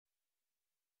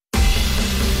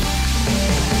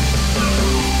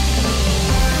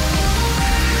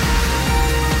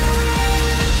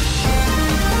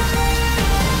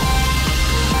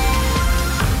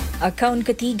Akaun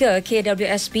ketiga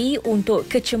KWSP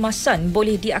untuk kecemasan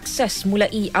boleh diakses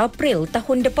mulai April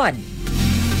tahun depan.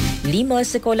 5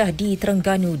 sekolah di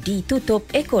Terengganu ditutup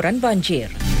ekoran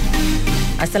banjir.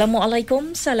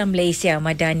 Assalamualaikum, salam Malaysia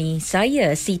Madani.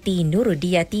 Saya Siti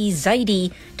Nurdiati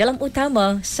Zaidi dalam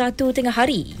Utama 1 Tengah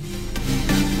Hari.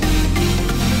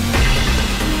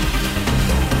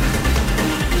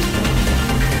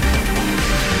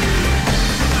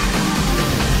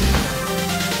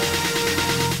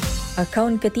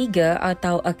 Akaun ketiga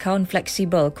atau akaun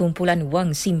fleksibel kumpulan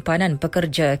wang simpanan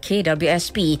pekerja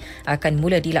KWSP akan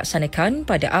mula dilaksanakan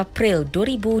pada April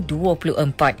 2024.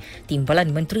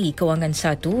 Timbalan Menteri Kewangan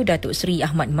 1 Datuk Seri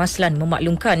Ahmad Maslan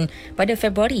memaklumkan pada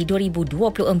Februari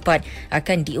 2024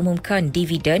 akan diumumkan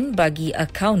dividen bagi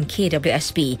akaun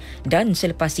KWSP dan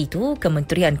selepas itu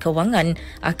Kementerian Kewangan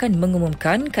akan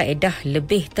mengumumkan kaedah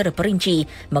lebih terperinci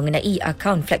mengenai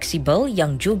akaun fleksibel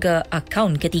yang juga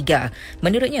akaun ketiga.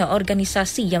 Menurutnya,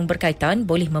 organisasi yang berkaitan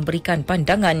boleh memberikan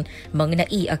pandangan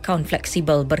mengenai akaun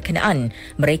fleksibel berkenaan.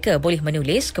 Mereka boleh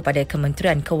menulis kepada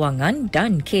Kementerian Kewangan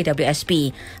dan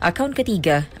KWSP. Akaun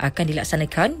ketiga akan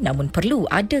dilaksanakan namun perlu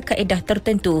ada kaedah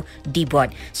tertentu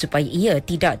dibuat supaya ia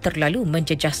tidak terlalu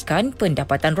menjejaskan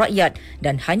pendapatan rakyat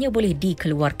dan hanya boleh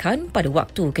dikeluarkan pada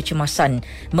waktu kecemasan.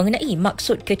 Mengenai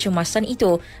maksud kecemasan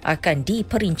itu akan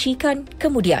diperincikan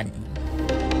kemudian.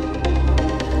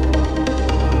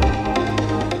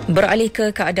 Beralih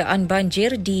ke keadaan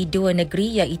banjir di dua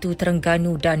negeri iaitu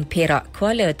Terengganu dan Perak.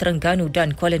 Kuala Terengganu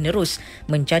dan Kuala Nerus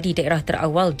menjadi daerah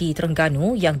terawal di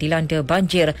Terengganu yang dilanda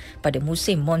banjir pada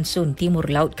musim monsun timur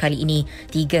laut kali ini.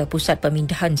 3 pusat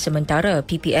pemindahan sementara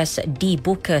PPS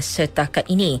dibuka setakat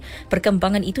ini.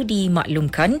 Perkembangan itu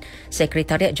dimaklumkan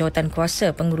Sekretariat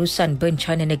Jawatankuasa Pengurusan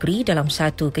Bencana Negeri dalam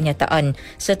satu kenyataan.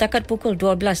 Setakat pukul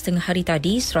 12 tengah hari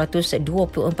tadi, 124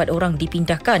 orang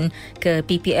dipindahkan ke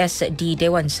PPS di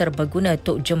Dewan Serbaguna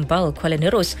Tok Jembal Kuala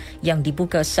Nerus yang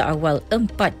dibuka seawal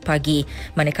 4 pagi,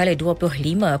 manakala 25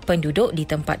 penduduk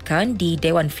ditempatkan di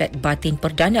Dewan Flat Batin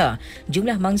Perdana.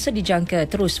 Jumlah mangsa dijangka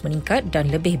terus meningkat dan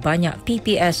lebih banyak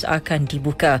PPS akan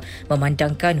dibuka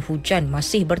memandangkan hujan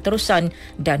masih berterusan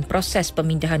dan proses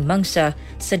pemindahan mangsa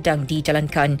sedang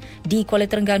dijalankan. Di Kuala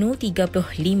Terengganu,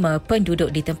 35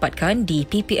 penduduk ditempatkan di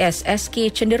PPS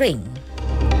SK Cendering.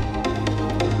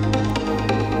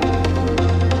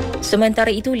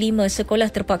 Sementara itu, 5 sekolah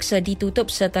terpaksa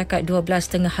ditutup setakat 12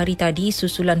 tengah hari tadi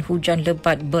susulan hujan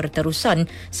lebat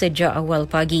berterusan sejak awal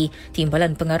pagi.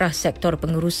 Timbalan Pengarah Sektor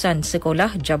Pengurusan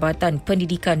Sekolah Jabatan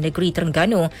Pendidikan Negeri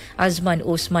Terengganu, Azman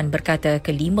Osman berkata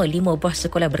kelima-lima buah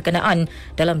sekolah berkenaan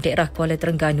dalam daerah Kuala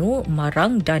Terengganu,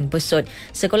 Marang dan Besut.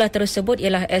 Sekolah tersebut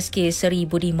ialah SK Seri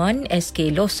Budiman,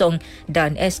 SK Losong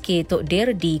dan SK Tok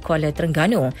Dir di Kuala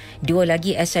Terengganu. 2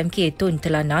 lagi SMK Tun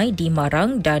Telanai di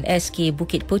Marang dan SK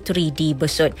Bukit Puteri di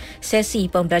Besut. Sesi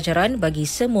pembelajaran bagi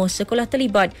semua sekolah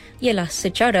terlibat ialah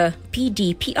secara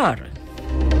PDPR.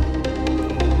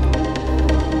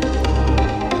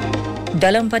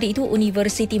 Dalam pada itu,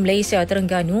 Universiti Malaysia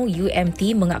Terengganu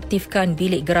UMT mengaktifkan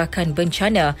bilik gerakan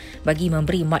bencana bagi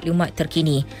memberi maklumat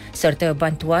terkini serta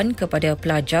bantuan kepada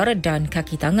pelajar dan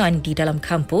kaki tangan di dalam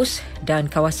kampus dan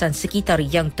kawasan sekitar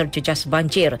yang terjejas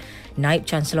banjir. Naib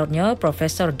Chancelornya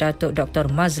Profesor Datuk Dr.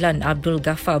 Mazlan Abdul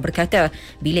Ghaffar berkata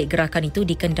bilik gerakan itu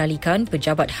dikendalikan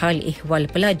Pejabat Hal Ehwal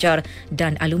Pelajar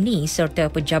dan Alumni serta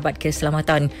Pejabat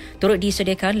Keselamatan. Turut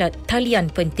disediakan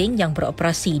talian penting yang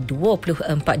beroperasi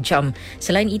 24 jam.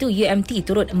 Selain itu, UMT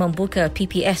turut membuka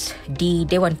PPS di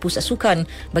Dewan Pusat Sukan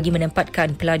bagi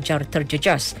menempatkan pelajar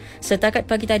terjejas.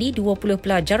 Setakat pagi tadi, 20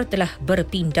 pelajar telah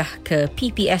berpindah ke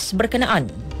PPS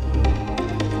berkenaan.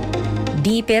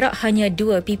 Di Perak, hanya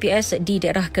 2 PPS di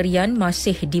daerah Kerian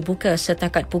masih dibuka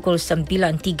setakat pukul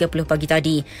 9.30 pagi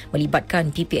tadi,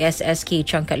 melibatkan PPS SK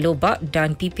Cangkat Lobak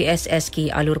dan PPS SK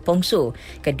Alur Pongso.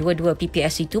 Kedua-dua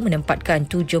PPS itu menempatkan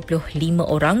 75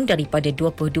 orang daripada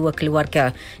 22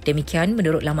 keluarga. Demikian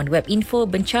menurut laman web info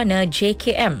bencana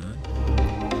JKM.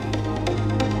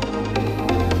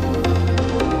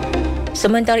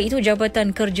 Sementara itu,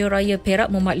 Jabatan Kerja Raya Perak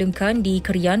memaklumkan di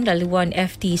Kerian laluan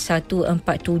FT 147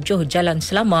 Jalan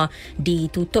Selama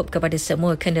ditutup kepada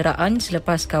semua kenderaan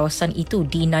selepas kawasan itu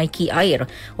dinaiki air.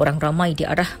 Orang ramai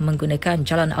diarah menggunakan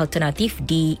jalan alternatif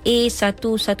di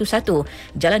A111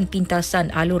 Jalan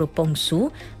Pintasan Alur Pongsu,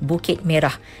 Bukit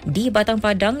Merah. Di Batang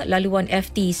Padang, laluan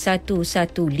FT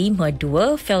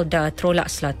 1152 Felda Trolak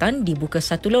Selatan dibuka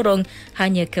satu lorong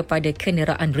hanya kepada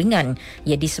kenderaan ringan.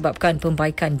 Ia disebabkan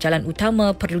pembaikan jalan utama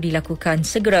perlu dilakukan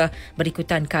segera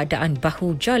berikutan keadaan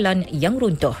bahu jalan yang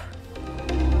runtuh.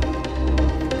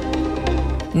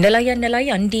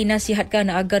 Nelayan-nelayan dinasihatkan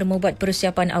agar membuat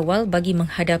persiapan awal bagi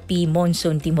menghadapi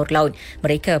monsun timur laut.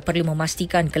 Mereka perlu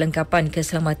memastikan kelengkapan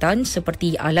keselamatan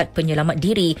seperti alat penyelamat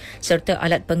diri serta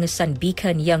alat pengesan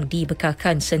beacon yang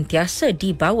dibekalkan sentiasa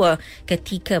dibawa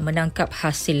ketika menangkap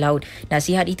hasil laut.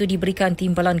 Nasihat itu diberikan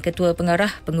Timbalan Ketua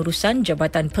Pengarah Pengurusan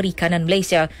Jabatan Perikanan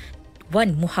Malaysia,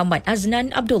 Wan Muhammad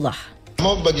Aznan Abdullah.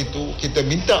 Mau begitu, kita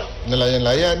minta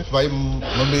nelayan-nelayan supaya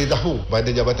memberitahu pada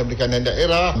Jabatan Perikanan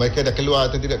Daerah mereka dah keluar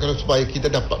atau tidak keluar supaya kita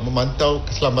dapat memantau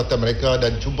keselamatan mereka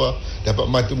dan cuba dapat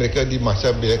membantu mereka di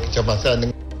masa bila kecemasan.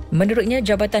 Menurutnya,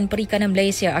 Jabatan Perikanan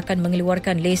Malaysia akan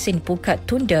mengeluarkan lesen pukat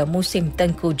tunda musim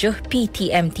tengkujuh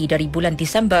PTMT dari bulan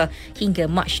Disember hingga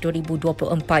Mac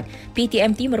 2024.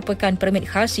 PTMT merupakan permit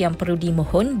khas yang perlu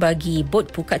dimohon bagi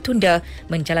bot pukat tunda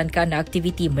menjalankan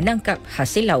aktiviti menangkap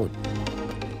hasil laut.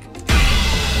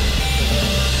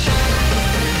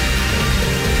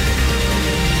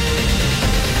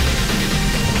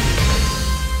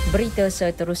 Berita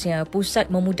seterusnya,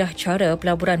 Pusat Memudah Cara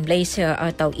Pelaburan Malaysia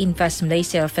atau Invest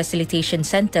Malaysia Facilitation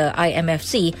Centre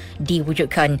IMFC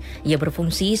diwujudkan. Ia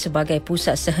berfungsi sebagai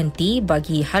pusat sehenti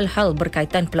bagi hal-hal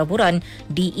berkaitan pelaburan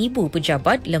di Ibu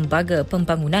Pejabat Lembaga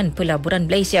Pembangunan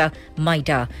Pelaburan Malaysia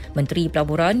MIDA. Menteri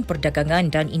Pelaburan, Perdagangan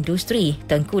dan Industri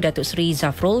Tengku Datuk Seri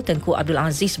Zafrul Tengku Abdul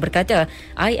Aziz berkata,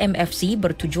 IMFC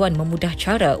bertujuan memudah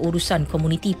cara urusan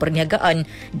komuniti perniagaan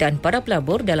dan para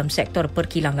pelabur dalam sektor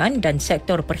perkilangan dan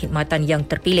sektor perkhidmatan yang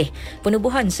terpilih.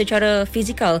 Penubuhan secara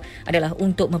fizikal adalah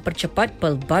untuk mempercepat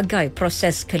pelbagai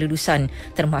proses kelulusan,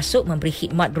 termasuk memberi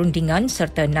khidmat rundingan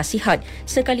serta nasihat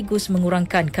sekaligus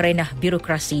mengurangkan kerenah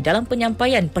birokrasi dalam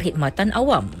penyampaian perkhidmatan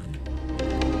awam.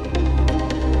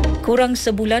 Kurang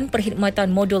sebulan,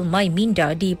 perkhidmatan modul My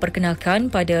Minda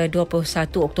diperkenalkan pada 21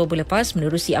 Oktober lepas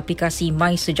menerusi aplikasi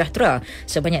My Sejahtera.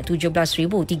 Sebanyak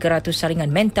 17,300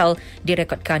 saringan mental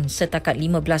direkodkan setakat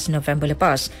 15 November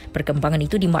lepas. Perkembangan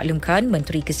itu dimaklumkan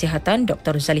Menteri Kesihatan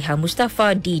Dr. Zaliha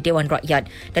Mustafa di Dewan Rakyat.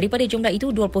 Daripada jumlah itu,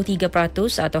 23%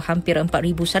 atau hampir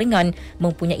 4,000 saringan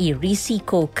mempunyai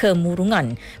risiko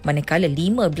kemurungan, manakala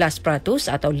 15%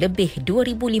 atau lebih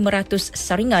 2,500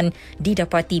 saringan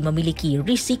didapati memiliki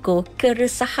risiko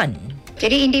keresahan.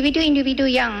 Jadi individu-individu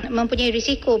yang mempunyai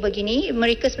risiko begini,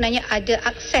 mereka sebenarnya ada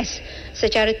akses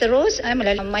secara terus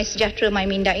melalui My Sejahtera My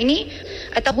Minda ini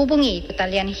atau hubungi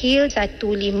talian HIL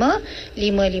 15555.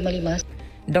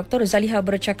 Dr. Zaliha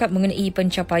bercakap mengenai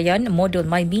pencapaian modul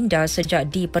My Minda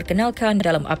sejak diperkenalkan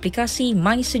dalam aplikasi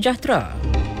My Sejahtera.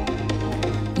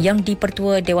 Yang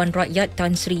di-Pertua Dewan Rakyat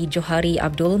Tan Sri Johari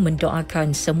Abdul mendoakan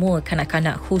semua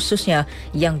kanak-kanak khususnya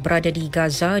yang berada di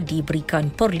Gaza diberikan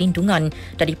perlindungan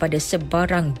daripada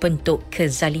sebarang bentuk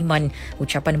kezaliman.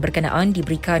 Ucapan berkenaan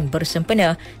diberikan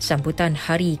bersempena sambutan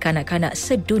Hari Kanak-Kanak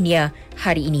Sedunia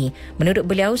hari ini. Menurut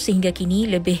beliau, sehingga kini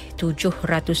lebih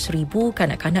 700,000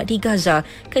 kanak-kanak di Gaza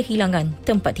kehilangan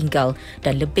tempat tinggal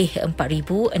dan lebih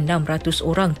 4,600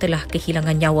 orang telah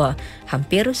kehilangan nyawa.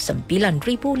 Hampir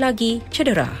 9,000 lagi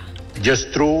cedera.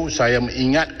 Justru saya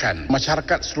mengingatkan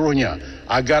masyarakat seluruhnya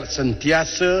agar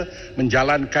sentiasa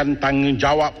menjalankan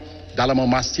tanggungjawab dalam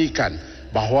memastikan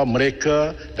bahawa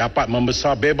mereka dapat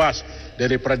membesar bebas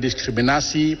daripada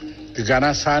diskriminasi,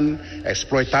 keganasan,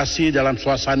 eksploitasi dalam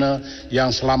suasana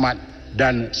yang selamat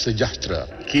dan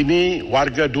sejahtera. Kini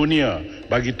warga dunia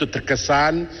begitu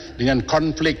terkesan dengan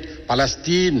konflik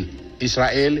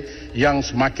Palestin-Israel yang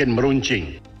semakin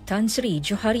meruncing. Tan Sri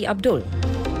Johari Abdul.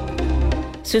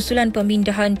 Susulan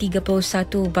pemindahan 31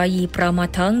 bayi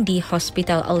pramatang di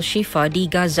Hospital Al-Shifa di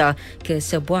Gaza ke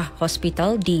sebuah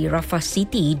hospital di Rafah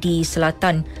City di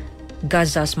selatan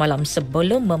Gaza semalam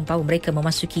sebelum membawa mereka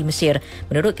memasuki Mesir.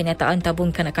 Menurut kenyataan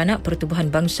tabung kanak-kanak Pertubuhan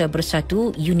Bangsa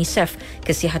Bersatu UNICEF,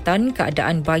 kesihatan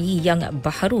keadaan bayi yang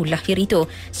baharu lahir itu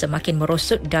semakin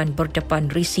merosot dan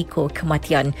berdepan risiko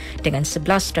kematian, dengan 11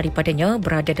 daripadanya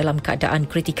berada dalam keadaan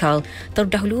kritikal.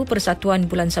 Terdahulu, Persatuan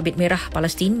Bulan Sabit Merah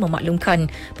Palestin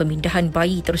memaklumkan pemindahan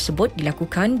bayi tersebut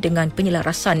dilakukan dengan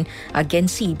penyelarasan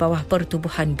agensi bawah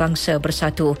Pertubuhan Bangsa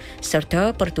Bersatu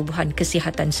serta Pertubuhan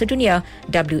Kesihatan Sedunia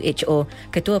WHO.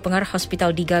 Ketua Pengarah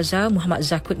Hospital di Gaza, Muhammad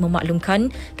Zakut, memaklumkan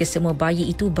kesemua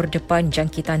bayi itu berdepan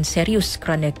jangkitan serius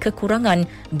kerana kekurangan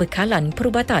bekalan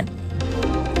perubatan.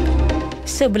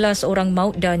 11 orang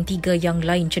maut dan 3 yang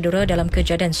lain cedera dalam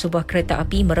kejadian sebuah kereta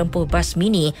api merempuh bas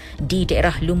mini di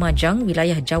daerah Lumajang,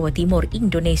 wilayah Jawa Timur,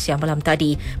 Indonesia malam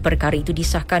tadi. Perkara itu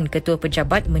disahkan Ketua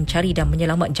Pejabat Mencari dan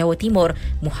Menyelamat Jawa Timur,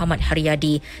 Muhammad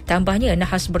Haryadi. Tambahnya,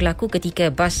 nahas berlaku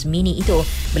ketika bas mini itu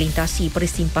melintasi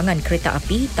persimpangan kereta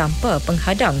api tanpa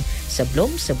penghadang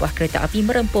sebelum sebuah kereta api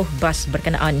merempuh bas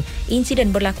berkenaan.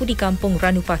 Insiden berlaku di Kampung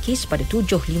Ranu Pakis pada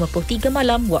 7.53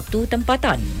 malam waktu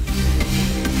tempatan.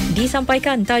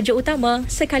 Disampaikan tajuk utama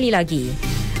sekali lagi.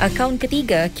 Akaun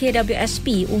ketiga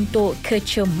KWSP untuk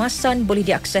kecemasan boleh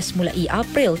diakses mulai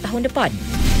April tahun depan.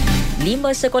 5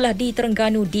 sekolah di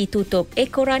Terengganu ditutup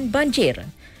ekoran banjir.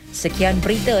 Sekian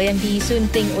berita yang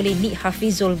disunting oleh Nik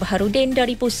Hafizul Baharudin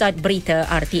dari Pusat Berita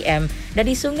RTM.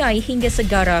 Dari sungai hingga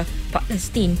segara,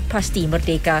 Palestin pasti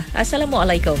merdeka.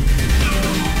 Assalamualaikum.